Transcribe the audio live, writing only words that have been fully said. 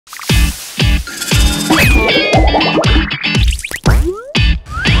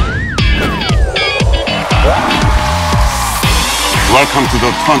Welcome to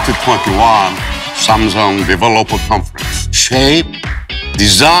the 2021 Samsung Developer Conference. Shape,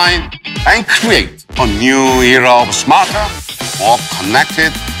 design, and create a new era of smarter, more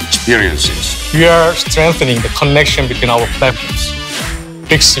connected experiences. We are strengthening the connection between our platforms.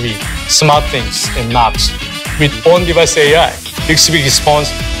 Bixby, SmartThings, and Knox. With on-device AI, Bixby responds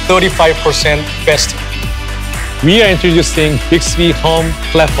 35% faster. We are introducing Bixby Home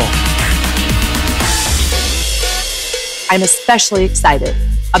Platform. I'm especially excited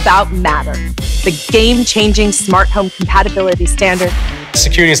about Matter, the game-changing smart home compatibility standard.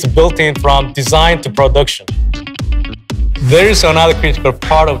 Security is built in from design to production. There is another critical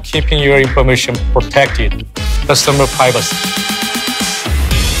part of keeping your information protected: customer privacy.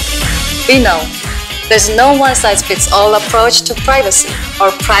 We know there's no one-size-fits-all approach to privacy.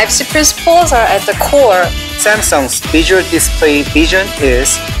 Our privacy principles are at the core. Samsung's visual display vision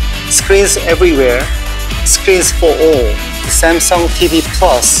is screens everywhere, screens for all. Samsung TV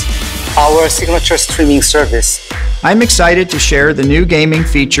Plus, our signature streaming service. I'm excited to share the new gaming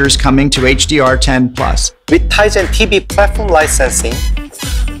features coming to HDR10 Plus. With Tizen TV platform licensing,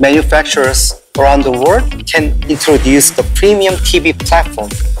 manufacturers around the world can introduce the premium TV platform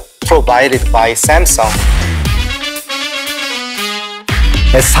provided by Samsung.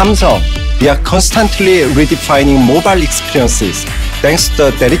 At Samsung, we are constantly redefining mobile experiences. Thanks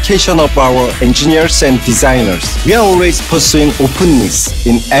to the dedication of our engineers and designers, we are always pursuing openness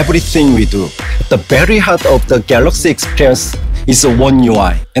in everything we do. The very heart of the Galaxy experience is One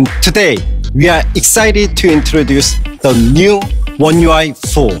UI. And today, we are excited to introduce the new One UI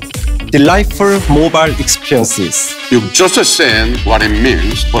 4, delightful mobile experiences. You've just seen what it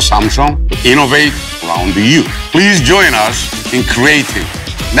means for Samsung to innovate around you. Please join us in creating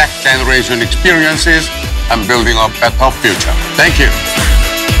next-generation experiences and building a better future. Thank you.